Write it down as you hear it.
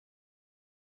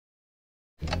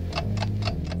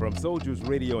From Soldiers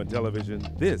Radio and Television,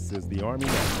 this is the Army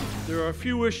Now. There are a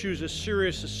few issues as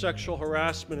serious as sexual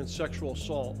harassment and sexual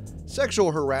assault.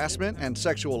 Sexual harassment and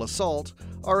sexual assault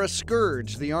are a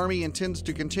scourge the Army intends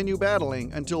to continue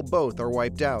battling until both are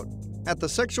wiped out. At the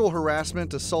Sexual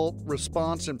Harassment, Assault,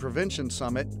 Response, and Prevention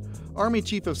Summit, Army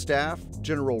Chief of Staff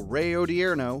General Ray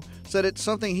Odierno said it's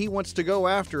something he wants to go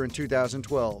after in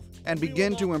 2012 and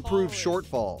begin to improve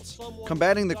shortfalls,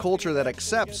 combating the culture that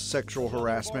accepts sexual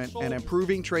harassment and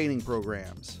improving training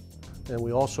programs. And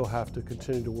we also have to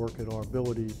continue to work at our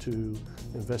ability to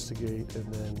investigate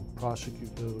and then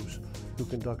prosecute those who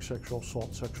conduct sexual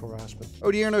assault, sexual harassment.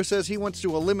 Odierno says he wants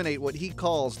to eliminate what he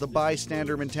calls the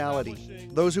bystander mentality,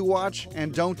 those who watch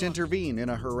and don't intervene in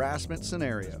a harassment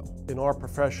scenario. In our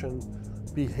profession,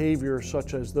 behavior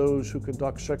such as those who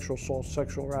conduct sexual assault,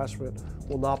 sexual harassment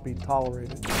will not be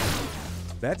tolerated.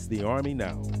 That's the Army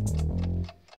Now.